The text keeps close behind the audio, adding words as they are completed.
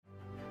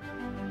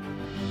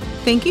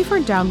Thank you for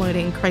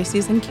downloading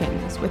Crises and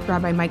Kings with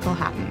Rabbi Michael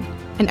Hatton,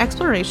 an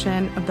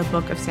exploration of the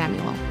Book of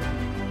Samuel.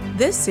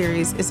 This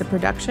series is a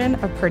production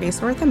of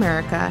Pardes North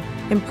America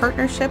in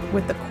partnership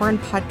with the Korn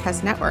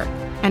Podcast Network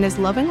and is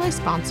lovingly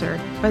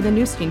sponsored by the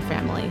Neustein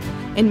family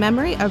in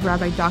memory of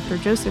Rabbi Dr.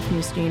 Joseph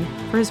Neustein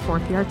for his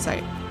fourth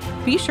yahrzeit.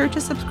 Be sure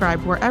to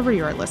subscribe wherever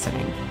you are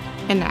listening.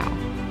 And now,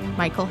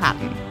 Michael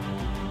Hatton.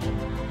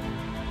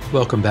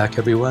 Welcome back,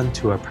 everyone,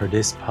 to our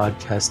Pardes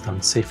podcast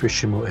on Sefer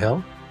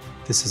Shemuel.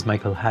 This is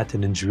Michael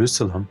Hatton in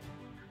Jerusalem.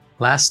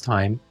 Last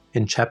time,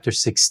 in chapter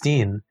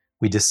 16,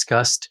 we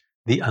discussed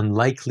the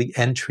unlikely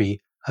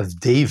entry of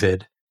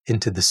David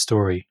into the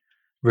story.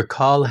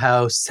 Recall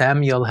how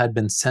Samuel had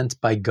been sent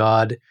by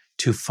God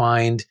to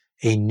find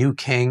a new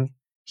king.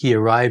 He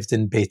arrived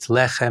in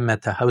Bethlehem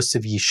at the house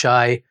of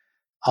Yishai.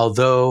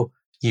 Although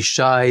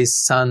Yishai's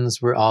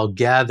sons were all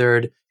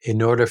gathered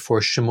in order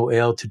for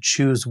Shemuel to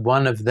choose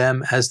one of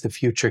them as the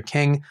future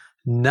king,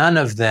 none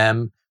of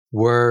them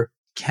were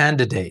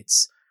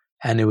candidates.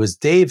 And it was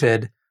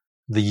David,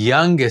 the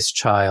youngest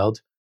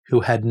child,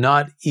 who had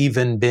not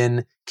even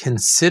been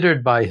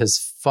considered by his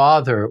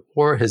father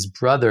or his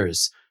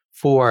brothers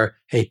for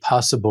a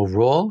possible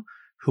role,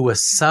 who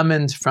was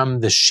summoned from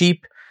the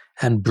sheep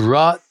and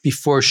brought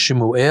before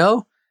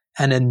Shemuel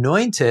and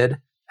anointed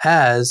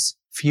as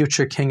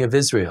future king of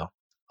Israel.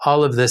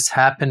 All of this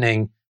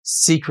happening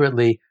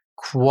secretly,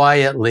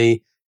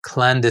 quietly,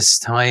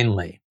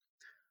 clandestinely.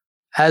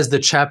 As the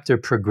chapter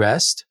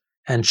progressed,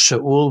 and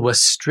Shaul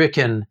was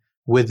stricken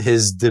with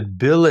his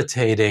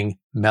debilitating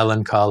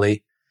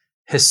melancholy,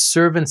 his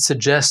servant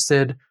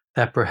suggested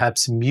that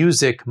perhaps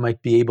music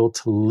might be able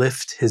to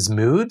lift his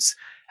moods,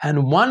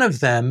 and one of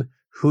them,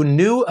 who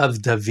knew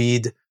of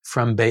David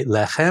from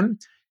Bethlehem,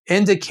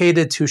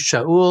 indicated to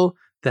Shaul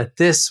that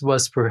this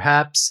was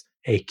perhaps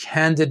a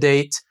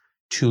candidate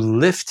to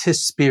lift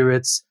his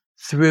spirits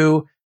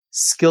through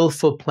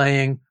skillful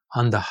playing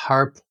on the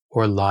harp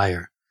or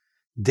lyre.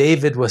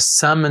 David was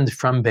summoned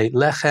from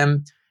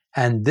Bethlehem,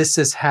 and this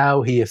is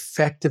how he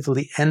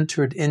effectively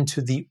entered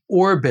into the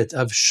orbit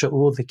of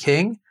Shaul the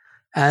king,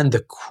 and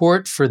the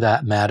court for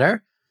that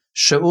matter.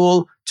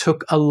 Shaul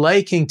took a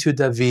liking to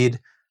David,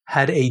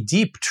 had a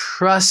deep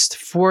trust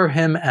for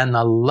him and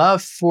a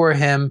love for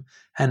him,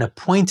 and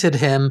appointed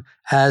him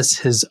as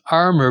his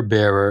armor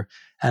bearer.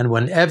 And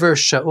whenever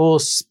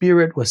Shaul's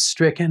spirit was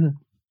stricken,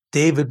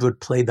 David would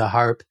play the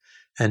harp,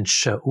 and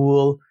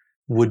Shaul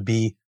would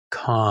be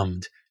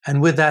calmed.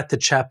 And with that, the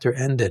chapter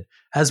ended.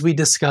 As we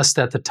discussed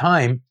at the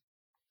time,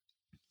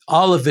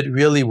 all of it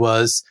really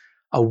was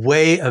a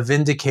way of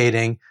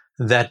indicating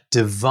that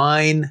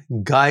divine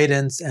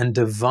guidance and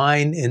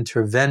divine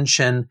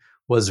intervention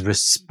was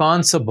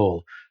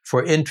responsible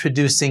for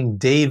introducing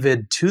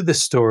David to the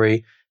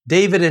story.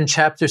 David in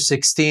chapter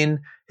 16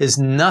 is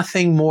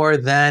nothing more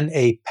than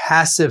a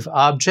passive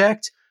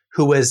object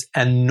who was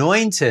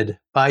anointed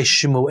by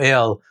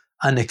Shemuel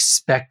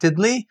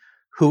unexpectedly,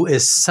 who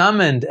is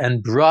summoned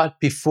and brought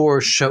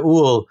before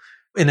Shaul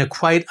in a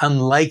quite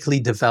unlikely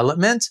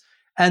development.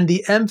 And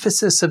the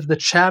emphasis of the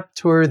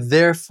chapter,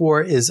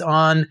 therefore, is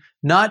on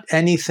not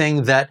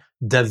anything that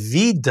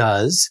David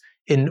does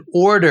in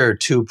order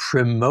to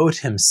promote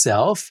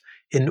himself,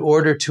 in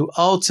order to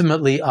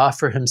ultimately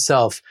offer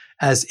himself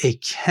as a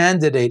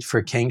candidate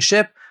for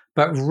kingship,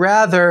 but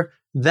rather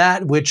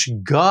that which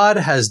God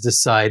has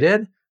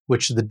decided,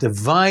 which the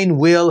divine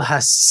will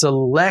has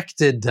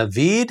selected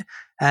David,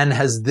 and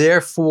has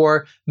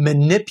therefore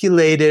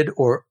manipulated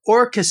or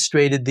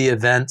orchestrated the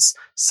events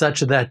such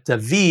that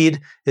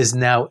David is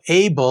now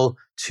able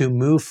to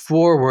move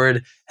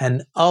forward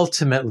and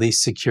ultimately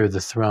secure the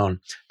throne.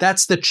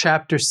 That's the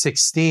chapter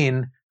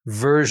 16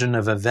 version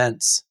of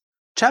events.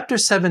 Chapter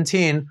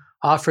 17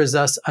 offers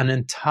us an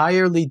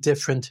entirely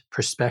different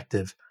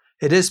perspective.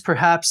 It is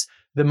perhaps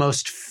the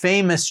most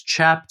famous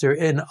chapter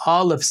in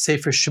all of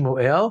Sefer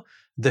Shemuel,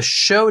 the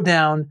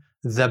showdown,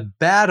 the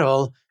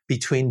battle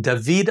between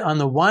David on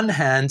the one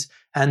hand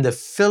and the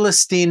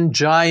Philistine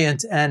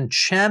giant and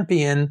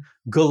champion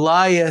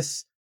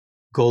Goliath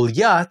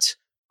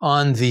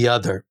on the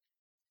other.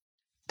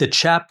 The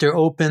chapter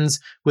opens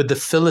with the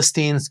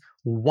Philistines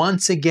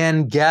once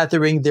again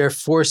gathering their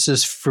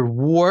forces for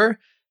war.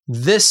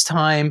 This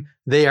time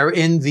they are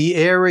in the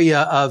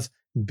area of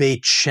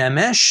Beit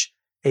Shemesh.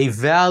 A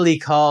valley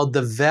called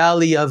the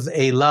Valley of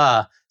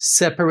Elah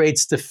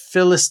separates the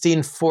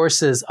Philistine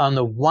forces on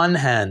the one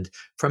hand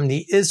from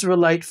the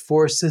Israelite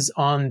forces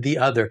on the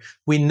other.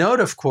 We note,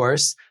 of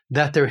course,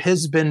 that there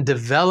has been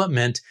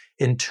development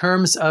in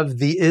terms of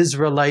the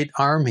Israelite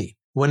army.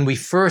 When we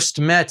first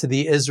met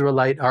the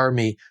Israelite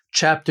army,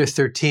 chapter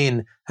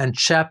 13 and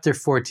chapter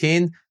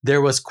 14,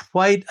 there was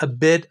quite a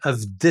bit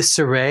of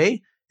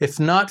disarray. If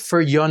not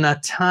for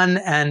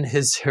Yonatan and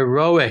his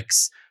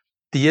heroics,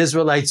 the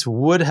Israelites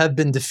would have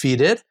been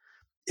defeated.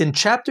 In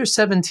chapter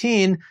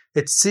 17,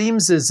 it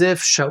seems as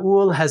if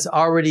Shaul has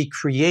already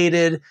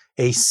created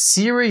a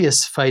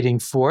serious fighting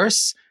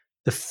force.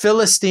 The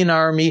Philistine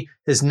army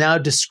is now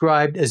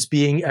described as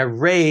being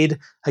arrayed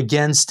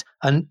against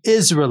an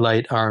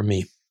Israelite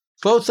army.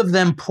 both of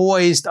them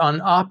poised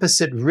on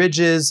opposite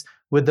ridges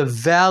with the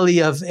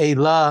valley of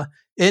Elah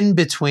in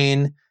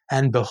between.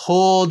 And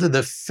behold,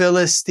 the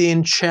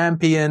Philistine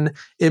champion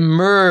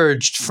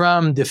emerged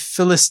from the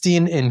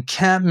Philistine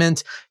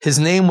encampment. His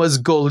name was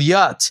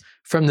Goliath,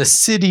 from the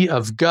city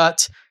of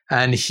Gath,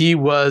 and he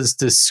was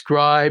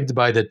described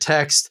by the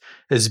text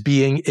as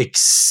being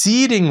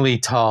exceedingly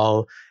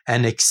tall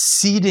and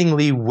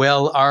exceedingly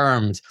well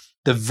armed.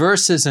 The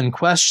verses in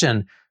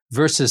question,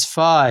 verses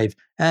 5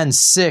 and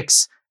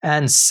 6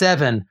 and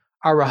 7,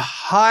 are a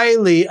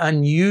highly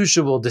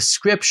unusual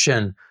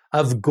description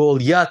of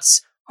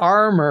Goliath's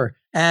armor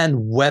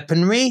and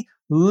weaponry,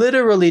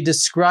 literally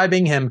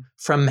describing him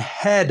from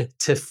head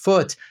to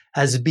foot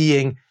as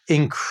being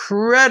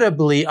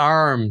incredibly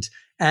armed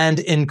and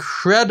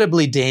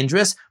incredibly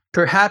dangerous.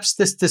 Perhaps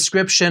this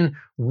description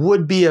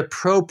would be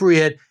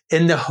appropriate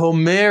in the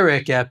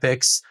Homeric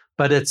epics,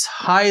 but it's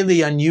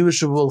highly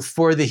unusual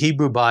for the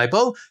Hebrew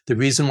Bible. The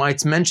reason why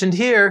it's mentioned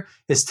here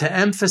is to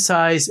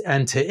emphasize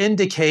and to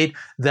indicate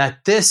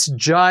that this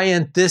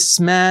giant, this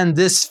man,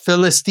 this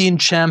Philistine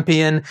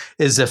champion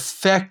is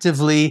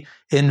effectively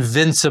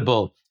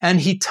invincible.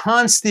 And he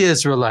taunts the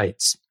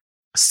Israelites,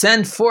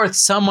 "Send forth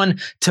someone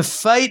to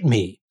fight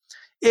me.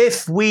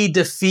 If we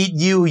defeat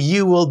you,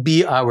 you will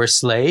be our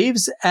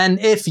slaves. And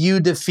if you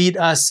defeat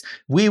us,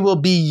 we will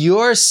be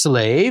your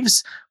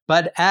slaves.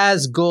 But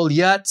as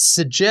Goliath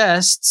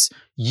suggests,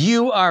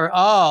 you are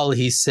all,"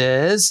 he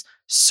says,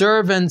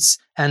 "servants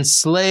and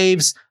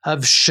slaves of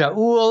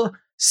Shaul.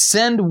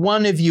 Send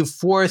one of you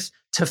forth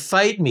to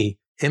fight me."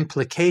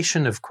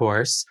 Implication, of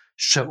course,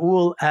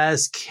 Shaul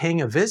as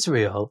king of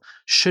Israel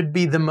should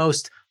be the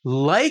most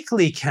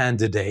likely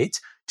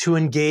candidate to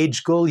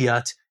engage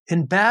Goliath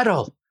in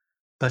battle.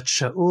 But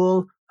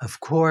Shaul, of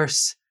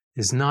course,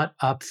 is not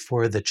up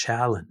for the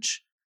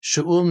challenge.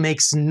 Shaul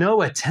makes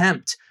no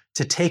attempt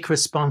to take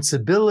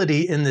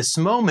responsibility in this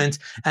moment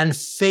and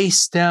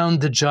face down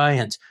the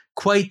giant.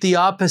 Quite the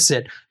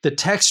opposite. The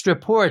text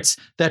reports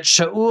that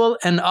Shaul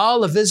and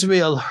all of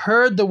Israel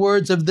heard the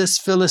words of this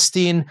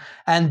Philistine,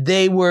 and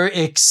they were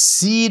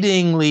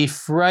exceedingly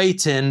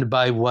frightened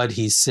by what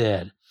he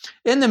said.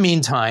 In the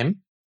meantime,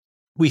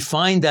 we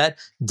find that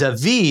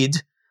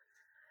David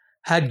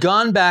had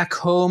gone back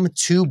home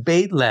to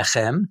Beit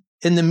Lechem.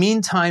 In the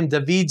meantime,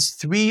 David's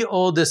 3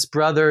 oldest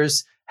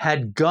brothers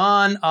had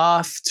gone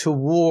off to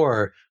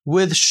war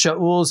with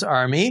Shaul's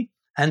army,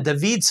 and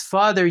David's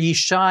father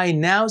Yishai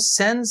now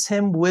sends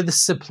him with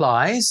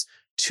supplies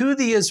to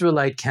the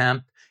Israelite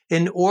camp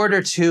in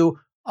order to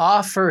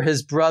offer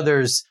his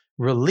brothers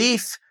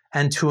relief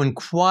and to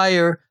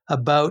inquire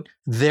about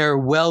their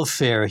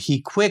welfare.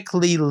 He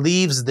quickly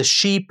leaves the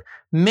sheep,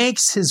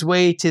 makes his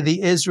way to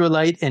the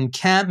Israelite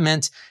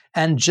encampment,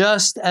 and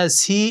just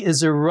as he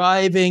is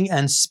arriving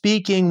and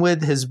speaking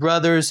with his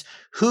brothers,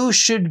 who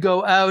should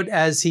go out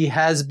as he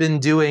has been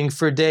doing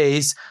for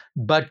days,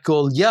 but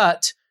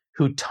Goliath,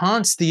 who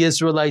taunts the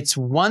Israelites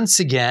once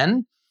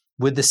again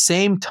with the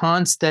same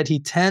taunts that he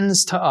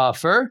tends to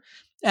offer.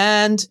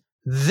 And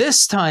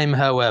this time,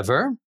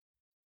 however,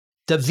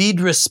 David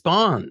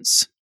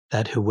responds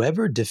that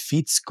whoever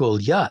defeats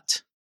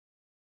Goliath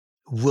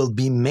will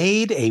be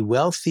made a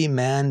wealthy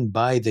man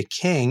by the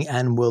king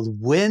and will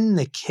win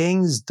the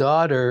king's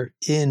daughter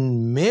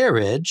in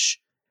marriage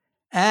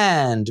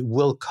and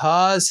will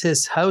cause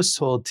his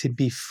household to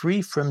be free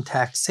from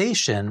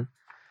taxation.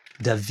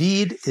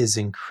 David is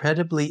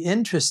incredibly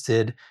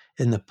interested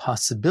in the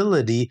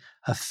possibility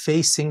of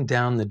facing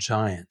down the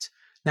giant.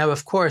 Now,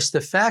 of course, the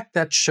fact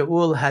that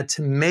Shaul had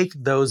to make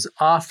those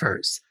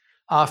offers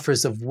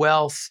of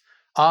wealth,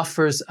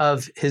 offers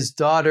of his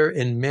daughter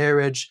in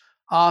marriage,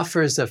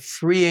 offers of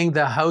freeing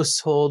the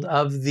household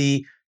of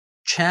the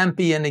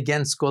champion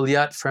against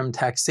Goliath from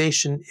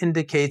taxation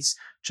indicates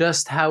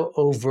just how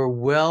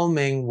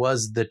overwhelming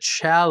was the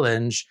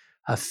challenge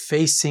of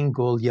facing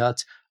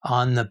Goliath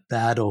on the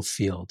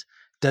battlefield.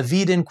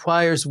 David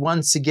inquires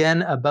once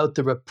again about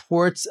the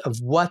reports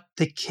of what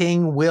the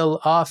king will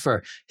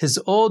offer. His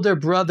older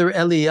brother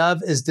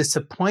Eliav is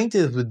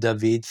disappointed with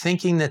David,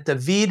 thinking that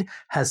David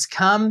has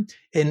come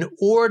in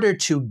order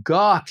to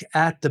gawk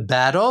at the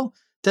battle.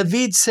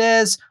 David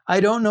says, "I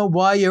don't know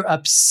why you're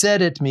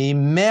upset at me.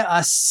 Me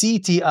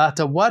asiti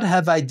ata. What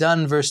have I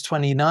done?" Verse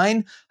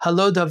 29.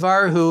 Halo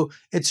davarhu.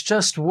 It's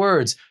just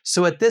words.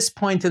 So at this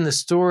point in the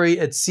story,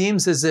 it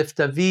seems as if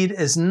David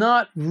is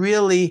not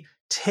really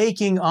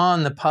taking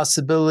on the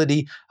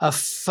possibility of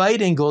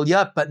fighting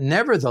Goliath, but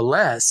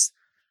nevertheless,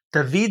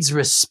 David's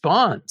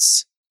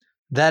response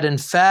that in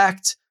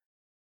fact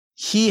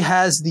he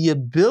has the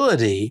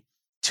ability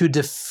to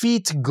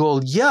defeat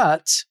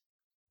Goliath,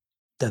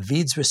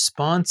 David's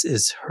response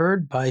is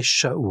heard by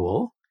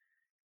Shaul,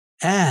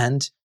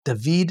 and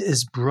David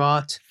is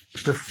brought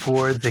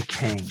before the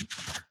king.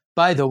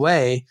 By the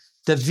way,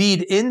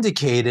 David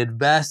indicated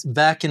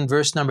back in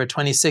verse number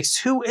 26,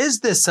 who is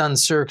this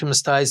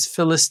uncircumcised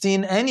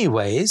Philistine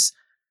anyways,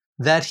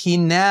 that he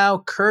now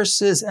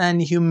curses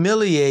and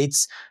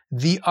humiliates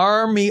the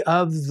army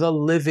of the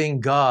living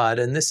God.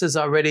 And this is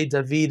already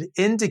David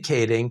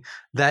indicating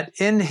that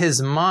in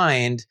his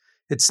mind,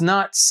 it's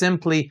not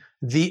simply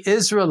the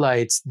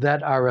Israelites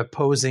that are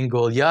opposing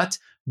Goliath,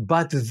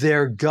 but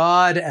their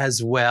God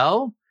as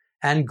well.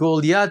 And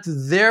Goliath,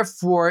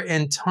 therefore,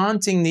 in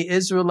taunting the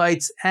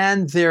Israelites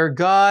and their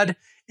God,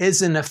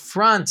 is an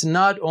affront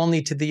not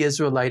only to the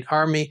Israelite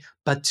army,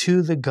 but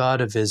to the God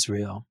of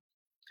Israel.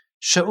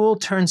 Shaul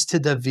turns to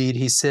David.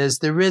 He says,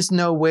 there is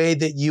no way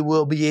that you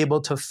will be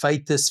able to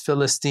fight this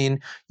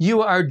Philistine.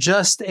 You are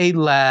just a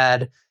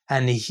lad.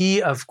 And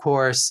he, of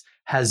course,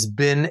 has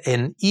been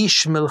an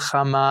ish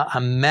milchama,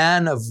 a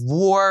man of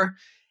war,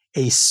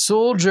 a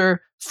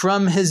soldier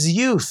from his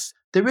youth.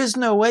 There is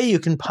no way you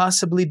can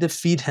possibly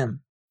defeat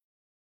him.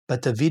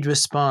 But David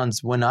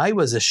responds, when I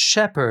was a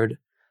shepherd,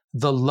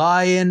 the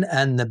lion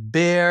and the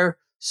bear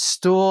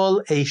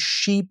stole a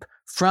sheep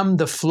from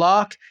the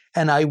flock,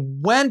 and I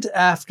went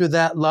after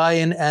that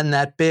lion and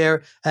that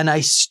bear, and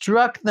I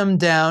struck them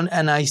down,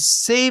 and I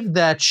saved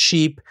that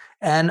sheep,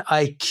 and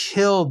I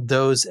killed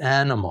those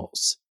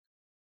animals.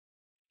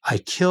 I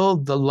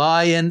killed the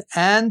lion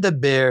and the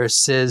bear,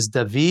 says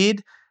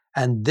David,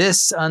 and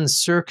this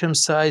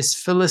uncircumcised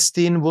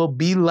Philistine will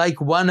be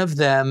like one of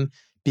them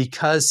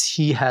because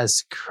he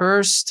has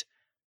cursed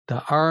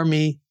the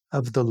army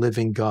of the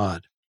living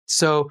God.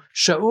 So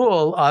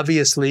Shaul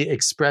obviously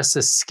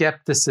expresses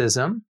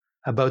skepticism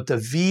about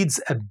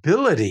David's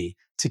ability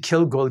to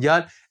kill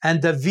Goliath,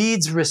 and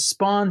David's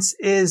response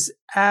is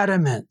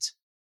adamant.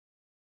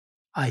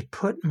 I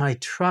put my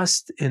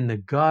trust in the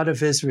God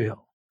of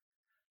Israel,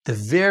 the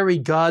very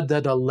God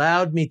that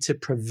allowed me to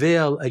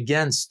prevail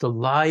against the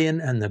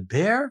lion and the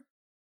bear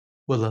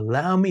will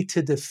allow me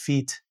to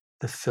defeat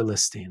the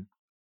Philistine.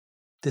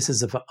 This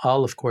is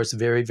all, of course,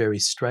 very, very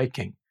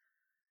striking,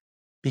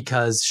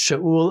 because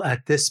Shaul,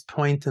 at this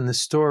point in the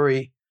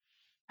story,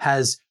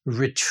 has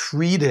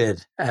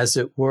retreated, as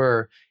it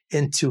were,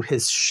 into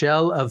his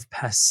shell of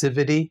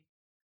passivity.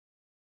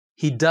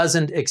 He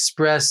doesn't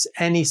express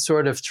any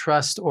sort of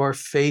trust or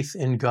faith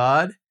in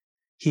God.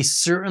 He's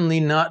certainly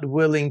not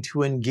willing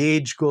to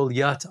engage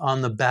Goliath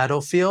on the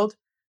battlefield.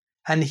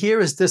 And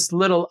here is this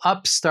little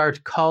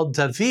upstart called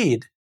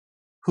David,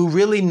 who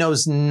really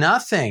knows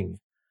nothing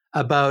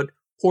about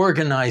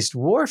organized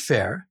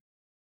warfare,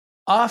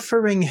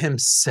 offering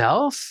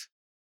himself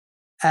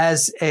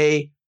as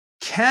a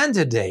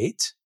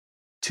candidate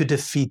to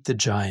defeat the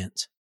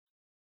giant.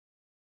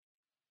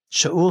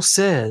 Shaul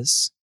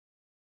says,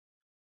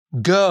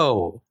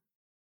 "Go,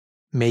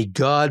 may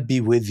God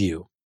be with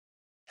you."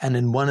 And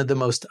in one of the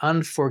most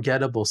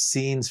unforgettable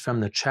scenes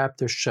from the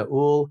chapter,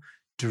 Shaul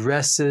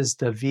dresses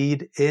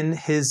David in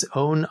his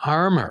own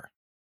armor.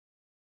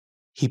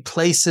 He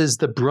places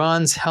the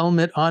bronze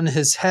helmet on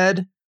his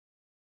head,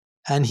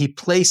 and he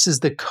places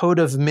the coat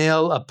of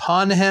mail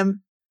upon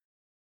him,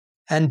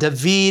 and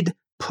David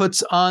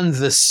puts on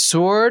the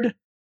sword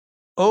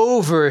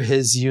over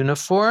his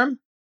uniform.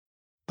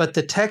 But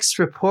the text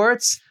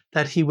reports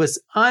that he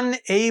was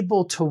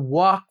unable to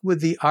walk with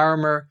the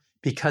armor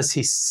because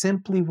he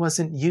simply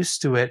wasn't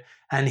used to it,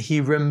 and he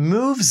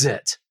removes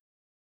it,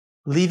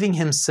 leaving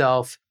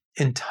himself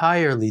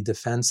entirely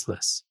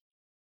defenseless.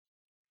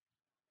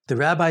 The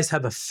rabbis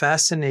have a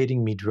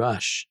fascinating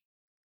midrash.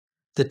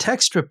 The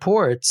text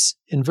reports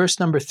in verse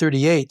number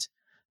 38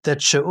 that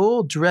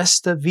Shaul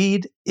dressed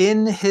David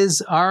in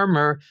his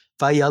armor,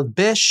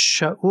 vayalbesh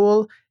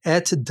Shaul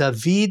et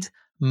David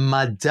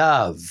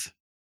madav.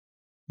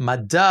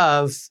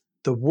 Madav,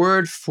 the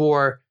word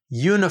for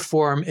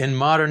uniform in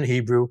modern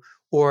Hebrew,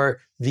 or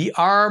the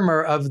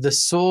armor of the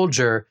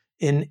soldier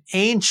in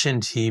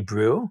ancient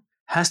Hebrew,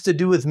 has to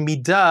do with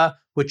midah,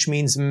 which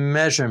means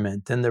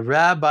measurement. And the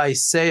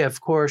rabbis say,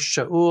 of course,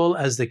 Shaul,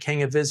 as the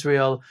king of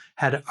Israel,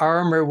 had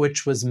armor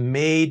which was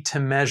made to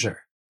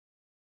measure.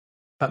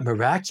 But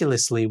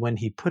miraculously, when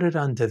he put it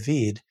on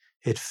David,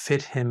 it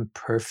fit him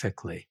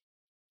perfectly.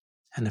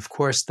 And of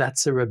course,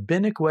 that's a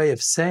rabbinic way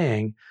of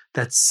saying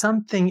that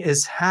something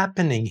is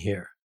happening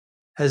here.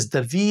 As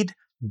David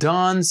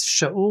dons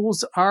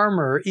Shaul's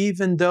armor,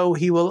 even though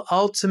he will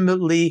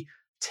ultimately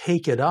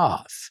take it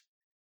off,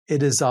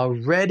 it is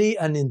already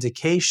an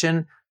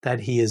indication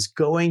that he is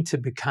going to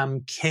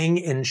become king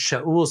in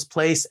Shaul's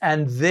place.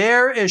 And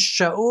there is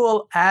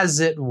Shaul,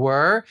 as it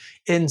were,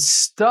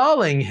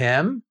 installing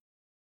him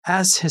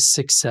as his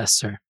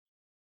successor.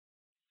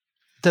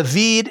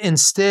 David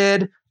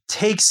instead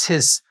takes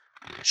his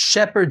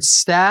shepherd's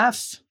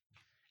staff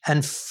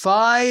and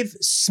 5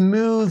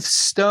 smooth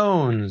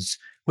stones,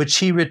 which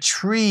he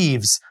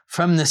retrieves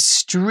from the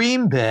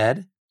stream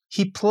bed.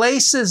 He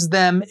places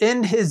them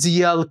in his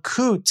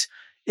yalkut,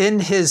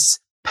 in his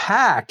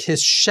pack,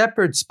 his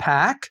shepherd's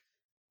pack,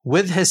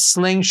 with his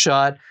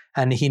slingshot,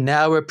 and he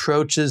now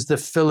approaches the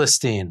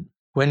Philistine.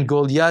 When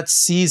Goliath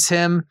sees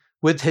him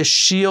with his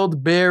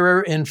shield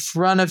bearer in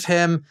front of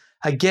him,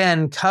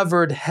 again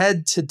covered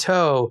head to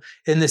toe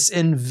in this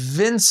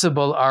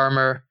invincible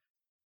armor,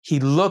 he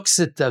looks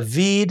at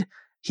David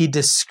he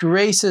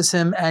disgraces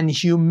him and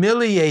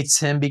humiliates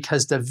him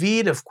because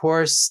David, of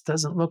course,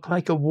 doesn't look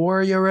like a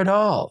warrior at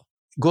all.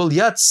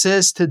 Goliath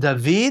says to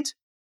David,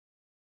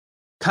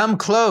 "Come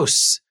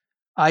close.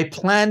 I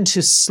plan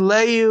to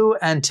slay you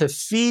and to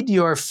feed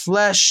your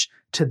flesh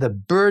to the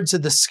birds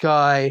of the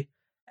sky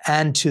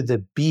and to the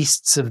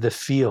beasts of the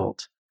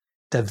field."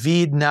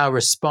 David now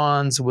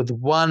responds with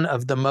one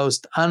of the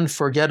most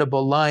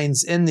unforgettable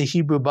lines in the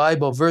Hebrew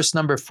Bible, verse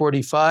number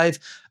 45,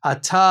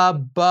 "Ata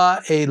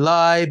ba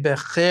elai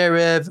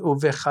becherev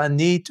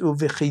uvechanit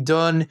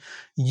uvechidon."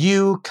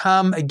 You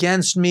come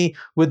against me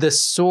with the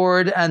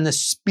sword and the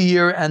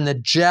spear and the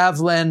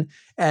javelin,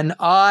 and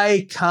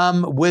I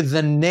come with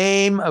the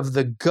name of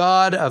the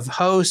God of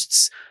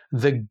hosts,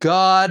 the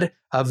God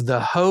of the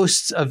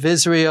hosts of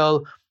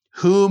Israel,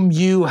 whom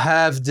you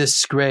have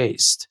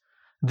disgraced.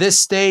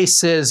 This day,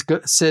 says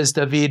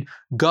David,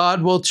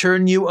 God will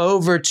turn you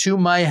over to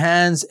my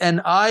hands, and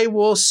I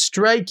will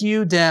strike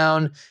you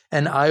down,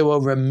 and I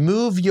will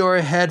remove your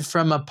head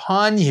from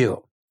upon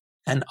you.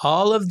 And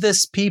all of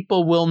this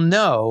people will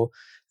know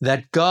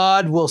that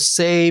God will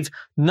save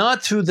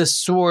not through the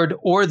sword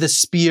or the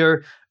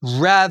spear,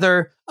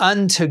 rather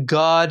unto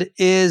God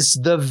is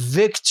the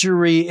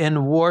victory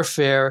in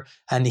warfare,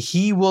 and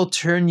he will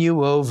turn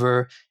you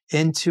over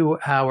into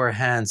our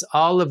hands.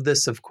 All of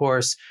this, of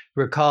course,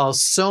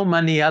 recalls so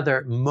many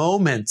other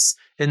moments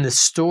in the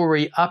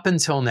story up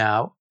until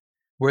now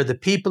where the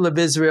people of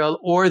Israel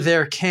or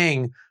their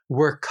king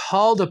were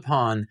called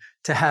upon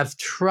to have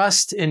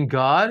trust in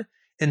God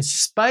in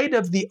spite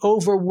of the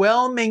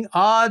overwhelming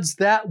odds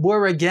that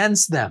were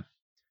against them.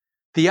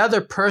 The other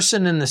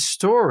person in the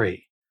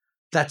story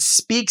that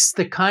speaks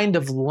the kind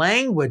of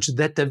language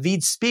that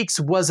David speaks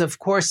was, of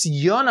course,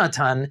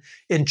 Jonathan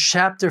in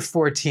chapter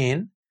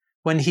 14,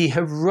 when he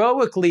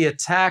heroically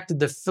attacked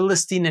the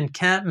Philistine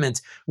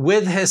encampment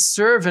with his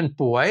servant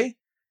boy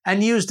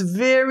and used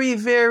very,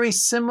 very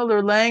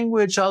similar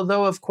language,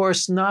 although, of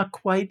course, not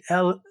quite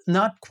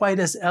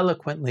as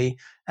eloquently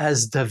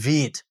as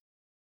David.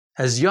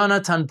 As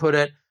Jonathan put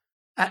it,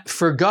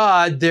 for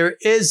God, there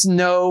is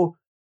no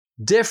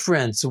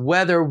difference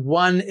whether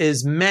one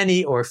is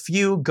many or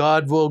few.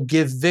 God will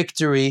give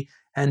victory.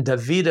 And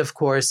David, of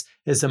course,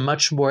 is a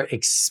much more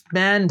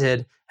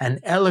expanded and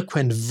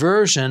eloquent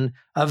version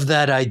of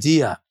that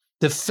idea.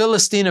 The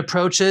Philistine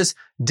approaches.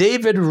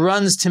 David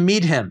runs to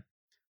meet him.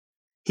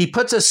 He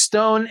puts a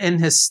stone in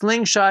his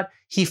slingshot.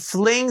 He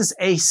flings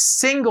a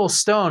single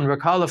stone.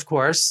 Recall, of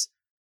course,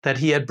 that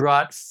he had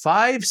brought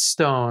 5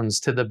 stones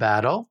to the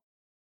battle.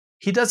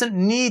 He doesn't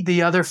need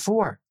the other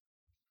 4.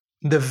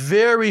 The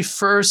very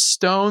first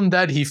stone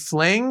that he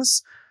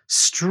flings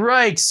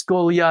strikes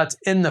Goliath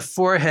in the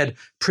forehead,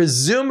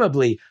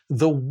 presumably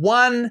the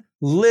one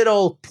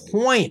little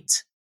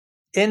point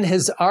in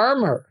his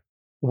armor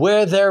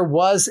where there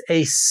was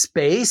a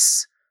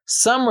space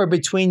somewhere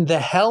between the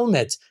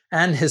helmet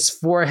and his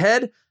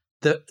forehead.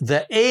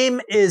 The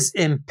aim is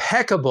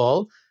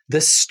impeccable.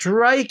 The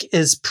strike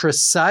is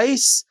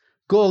precise.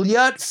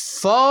 Goliath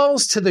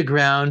falls to the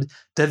ground.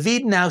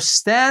 David now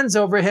stands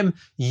over him,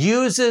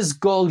 uses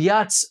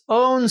Goliath's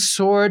own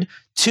sword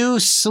to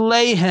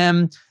slay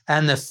him,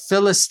 and the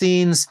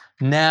Philistines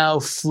now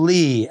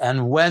flee.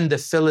 And when the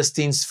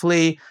Philistines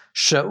flee,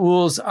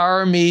 Shaul's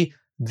army,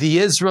 the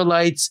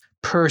Israelites,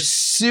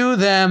 pursue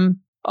them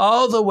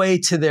all the way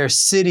to their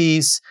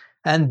cities,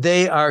 and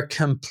they are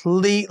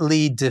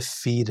completely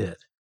defeated.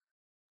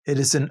 It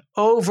is an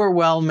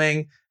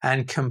overwhelming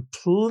and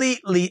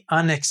completely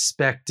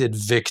unexpected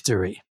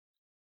victory.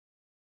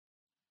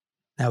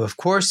 Now, of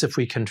course, if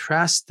we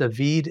contrast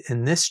David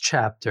in this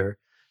chapter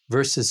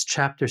versus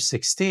chapter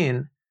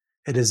 16,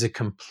 it is a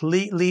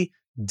completely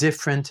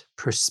different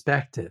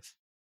perspective.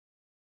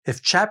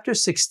 If chapter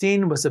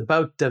 16 was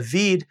about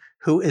David,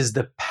 who is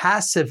the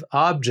passive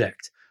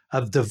object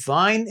of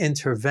divine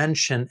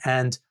intervention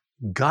and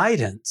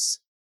guidance,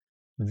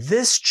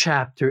 this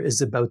chapter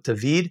is about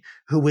David,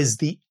 who is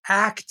the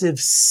active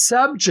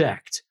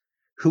subject,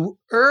 who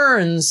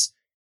earns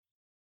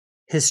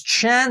his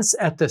chance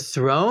at the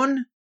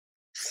throne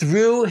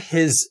through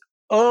his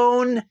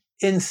own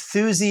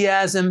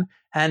enthusiasm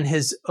and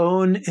his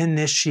own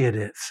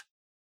initiative.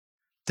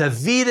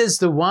 David is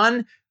the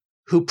one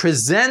who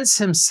presents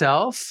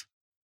himself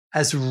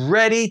as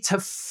ready to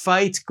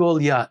fight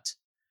Goliath.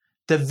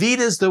 David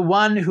is the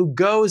one who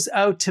goes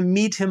out to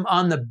meet him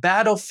on the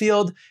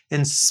battlefield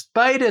in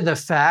spite of the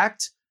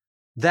fact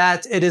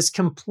that it is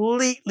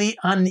completely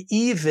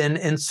uneven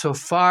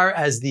insofar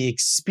as the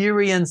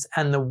experience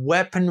and the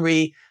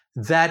weaponry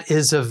that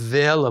is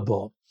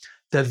available.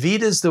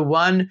 David is the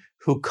one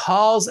who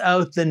calls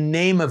out the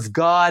name of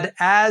God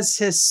as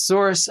his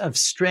source of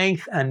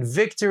strength and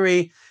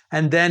victory,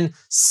 and then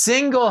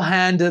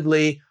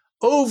single-handedly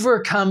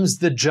overcomes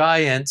the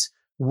giant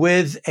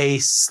with a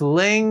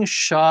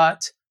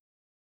slingshot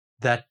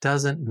that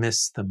doesn't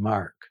miss the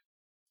mark.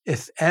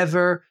 If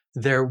ever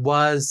there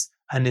was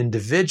an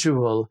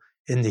individual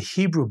in the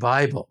Hebrew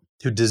Bible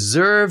who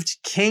deserved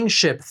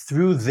kingship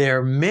through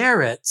their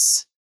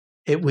merits,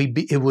 it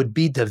would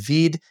be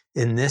David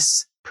in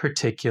this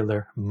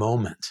particular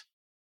moment.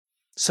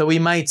 So we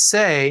might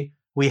say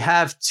we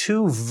have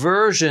two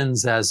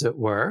versions, as it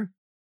were,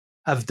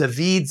 of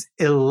David's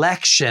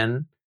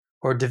election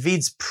or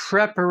David's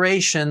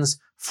preparations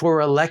for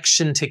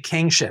election to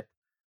kingship.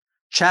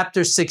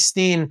 Chapter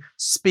 16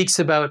 speaks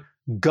about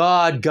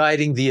God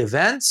guiding the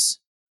events.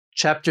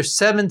 Chapter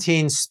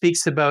 17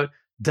 speaks about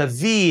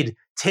David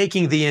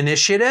taking the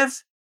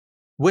initiative.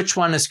 Which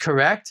one is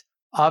correct?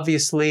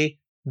 Obviously,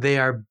 they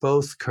are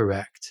both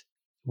correct.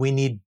 We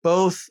need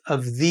both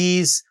of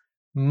these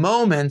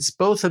moments,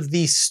 both of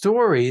these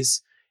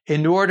stories,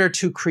 in order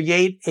to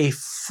create a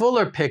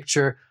fuller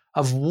picture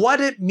of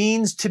what it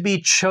means to be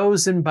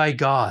chosen by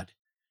God.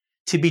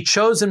 To be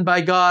chosen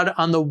by God,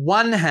 on the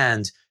one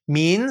hand,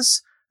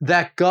 means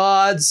that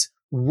God's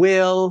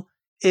will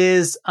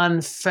is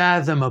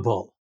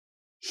unfathomable.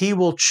 He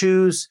will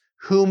choose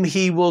whom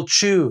he will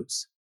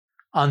choose.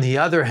 On the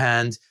other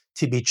hand,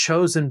 to be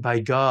chosen by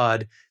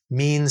God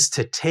means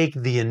to take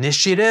the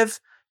initiative,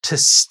 to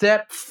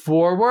step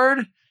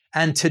forward,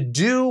 and to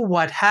do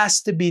what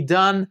has to be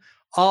done,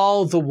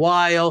 all the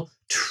while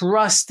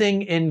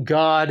trusting in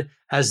God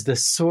as the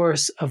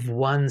source of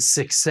one's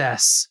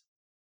success.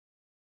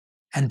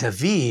 And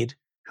David,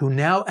 who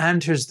now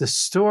enters the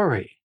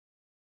story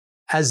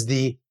as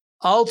the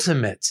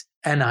ultimate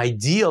and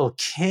ideal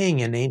king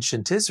in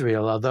ancient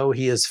Israel, although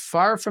he is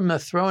far from the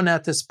throne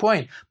at this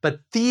point, but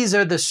these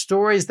are the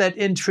stories that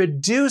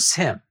introduce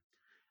him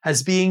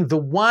as being the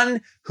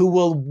one who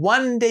will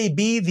one day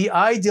be the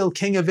ideal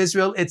king of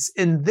Israel. It's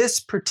in this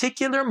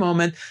particular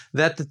moment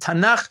that the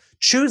Tanakh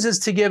chooses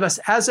to give us,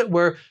 as it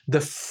were, the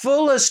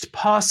fullest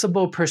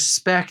possible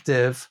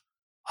perspective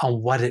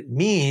on what it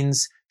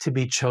means to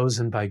be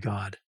chosen by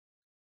God.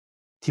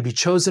 To be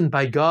chosen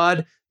by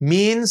God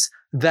means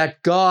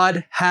that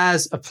God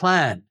has a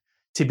plan.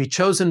 To be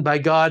chosen by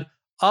God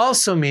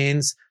also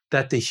means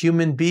that the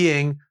human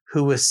being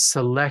who is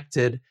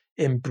selected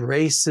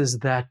embraces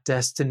that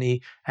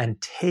destiny and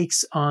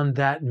takes on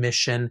that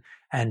mission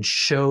and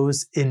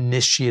shows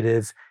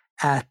initiative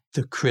at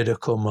the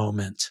critical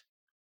moment.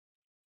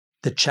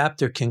 The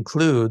chapter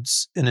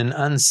concludes in an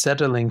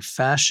unsettling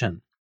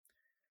fashion.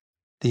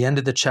 The end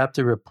of the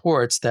chapter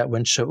reports that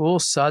when Shaul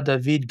saw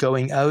David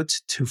going out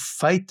to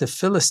fight the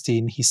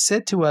Philistine, he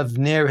said to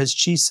Avner, his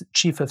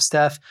chief of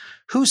staff,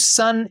 "Whose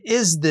son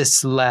is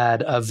this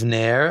lad,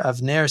 Avner?"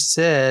 Avner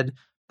said,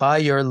 "By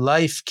your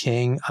life,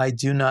 king, I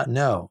do not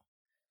know."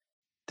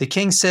 The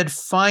king said,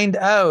 "Find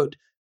out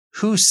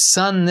whose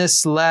son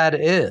this lad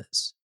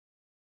is."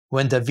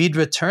 When David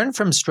returned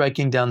from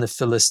striking down the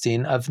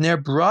Philistine,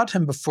 Avner brought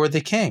him before the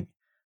king,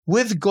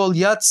 with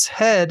Goliath's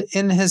head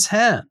in his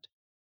hand.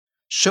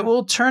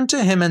 Shaul turned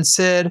to him and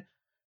said,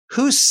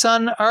 "Whose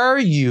son are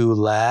you,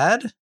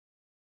 lad?"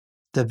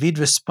 David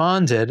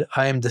responded,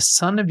 "I am the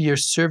son of your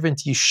servant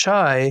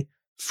Yishai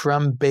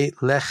from Beit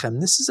Lechem."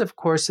 This is, of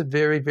course, a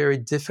very, very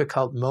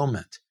difficult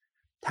moment.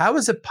 How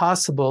is it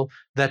possible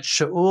that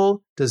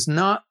Shaul does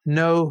not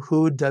know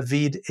who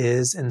David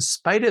is, in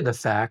spite of the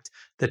fact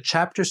that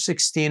chapter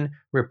 16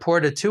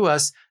 reported to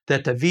us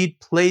that David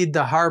played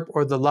the harp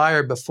or the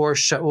lyre before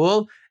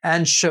Shaul,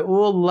 and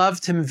Shaul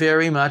loved him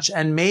very much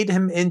and made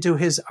him into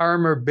his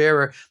armor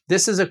bearer?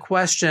 This is a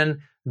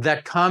question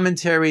that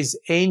commentaries,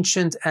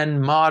 ancient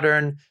and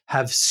modern,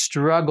 have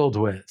struggled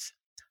with.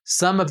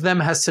 Some of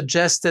them have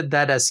suggested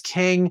that as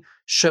king,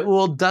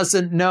 Shaul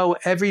doesn't know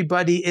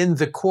everybody in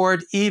the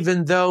court,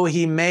 even though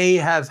he may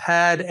have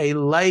had a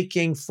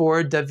liking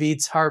for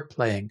David's harp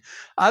playing.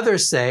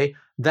 Others say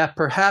that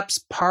perhaps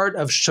part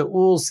of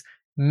Shaul's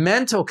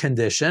mental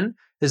condition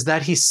is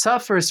that he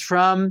suffers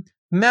from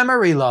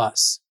memory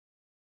loss.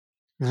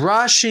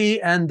 Rashi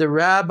and the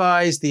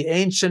rabbis, the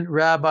ancient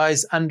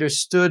rabbis,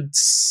 understood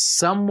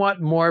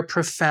somewhat more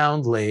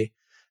profoundly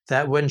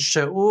that when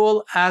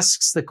Shaul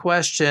asks the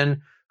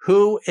question,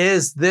 "Who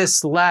is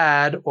this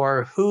lad?"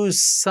 or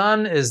 "Whose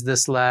son is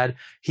this lad?"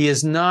 he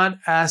is not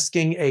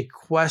asking a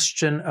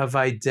question of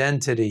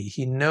identity.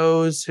 He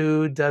knows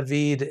who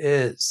David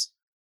is.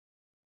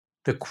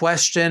 The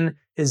question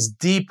is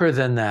deeper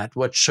than that.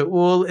 What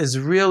Shaul is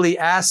really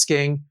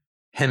asking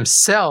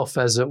himself,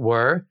 as it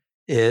were,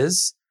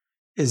 is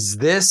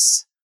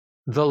this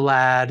the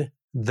lad,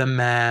 the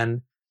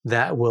man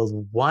that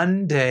will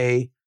one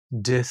day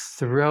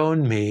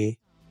dethrone me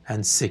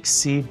and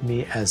succeed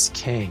me as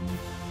king?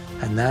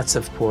 And that's,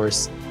 of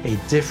course, a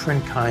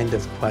different kind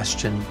of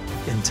question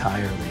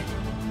entirely.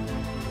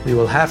 We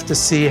will have to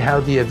see how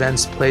the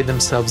events play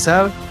themselves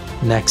out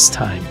next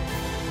time.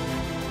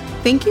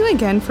 Thank you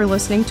again for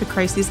listening to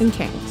Crises and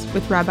Kings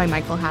with Rabbi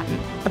Michael Hatton,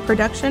 a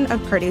production of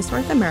Pardes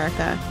North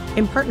America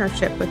in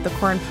partnership with the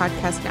Koren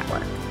Podcast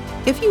Network.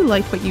 If you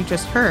liked what you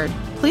just heard,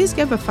 please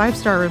give a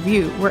 5-star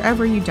review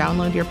wherever you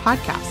download your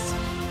podcasts.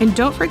 And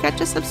don't forget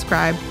to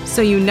subscribe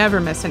so you never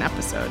miss an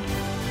episode.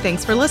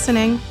 Thanks for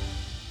listening.